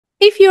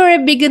If you're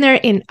a beginner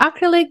in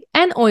acrylic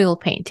and oil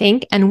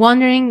painting and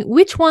wondering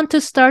which one to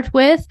start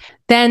with,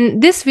 then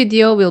this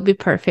video will be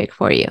perfect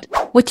for you.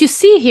 What you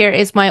see here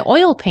is my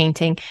oil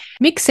painting.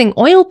 Mixing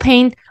oil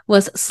paint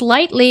was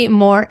slightly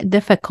more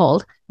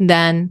difficult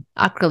than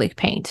acrylic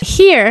paint.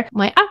 Here,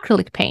 my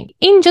acrylic paint,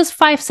 in just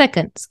 5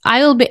 seconds,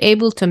 I will be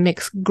able to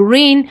mix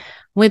green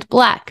with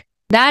black.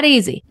 That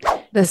easy.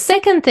 The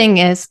second thing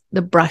is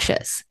the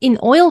brushes. In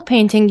oil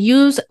painting,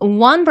 use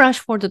one brush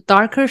for the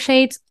darker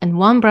shades and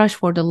one brush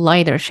for the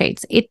lighter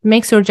shades. It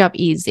makes your job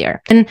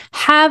easier. And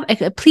have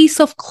a piece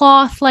of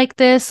cloth like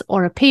this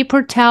or a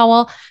paper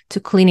towel to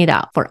clean it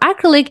out. For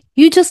acrylic,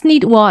 you just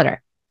need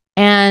water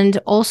and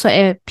also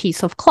a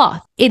piece of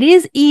cloth. It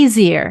is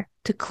easier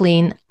to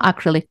clean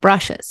acrylic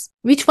brushes.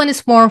 Which one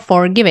is more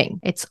forgiving?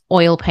 It's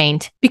oil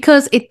paint.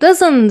 Because it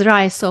doesn't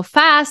dry so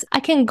fast, I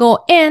can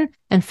go in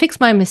and fix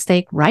my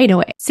mistake right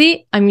away.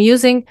 See, I'm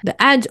using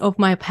the edge of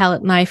my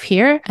palette knife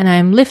here and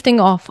I'm lifting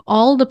off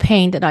all the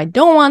paint that I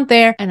don't want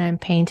there and I'm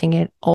painting it